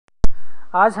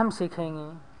आज हम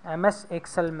सीखेंगे एमएस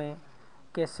एक्सेल में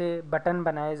कैसे बटन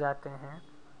बनाए जाते हैं।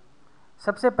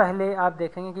 सबसे पहले आप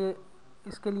देखेंगे कि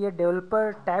इसके लिए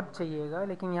डेवलपर टैब चाहिएगा,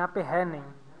 लेकिन यहाँ पे है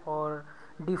नहीं और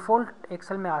डिफ़ॉल्ट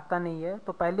एक्सेल में आता नहीं है।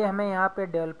 तो पहले हमें यहाँ पे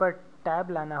डेवलपर टैब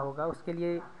लाना होगा। उसके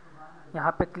लिए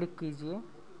यहाँ पे क्लिक कीजिए,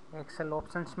 एक्सेल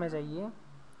ऑप्शंस में जाइए।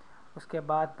 उसके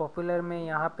बाद पॉपुलर में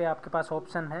यहाँ पे आपके पास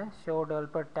ऑप्शन है शो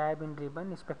डेवलपर टैब इन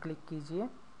रिबन, इस पर क्लिक कीजिए।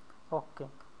 ओके,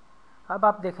 अब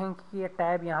आप देखेंगे कि ये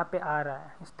टैब यहाँ पे आ रहा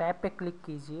है। इस टैब पे क्लिक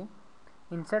कीजिए,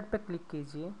 इंसर्ट पे क्लिक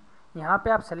कीजिए। यहाँ पे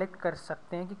आप सेलेक्ट कर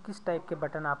सकते हैं कि किस टाइप के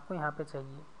बटन आपको यहाँ पे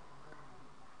चाहिए।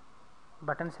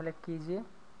 बटन सेलेक्ट कीजिए,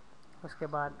 उसके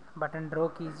बाद बटन ड्रॉ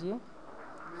कीजिए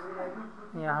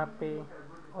यहाँ पे।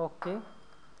 ओके,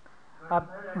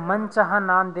 आप मनचाहा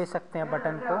नाम दे सकते हैं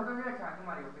बटन को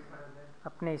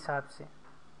अपने हिसाब से।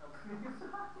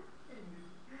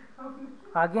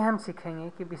 आगे हम सीखेंगे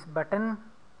कि इस बटन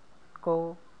को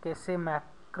कैसे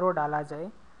मैक्रो डाला जाए।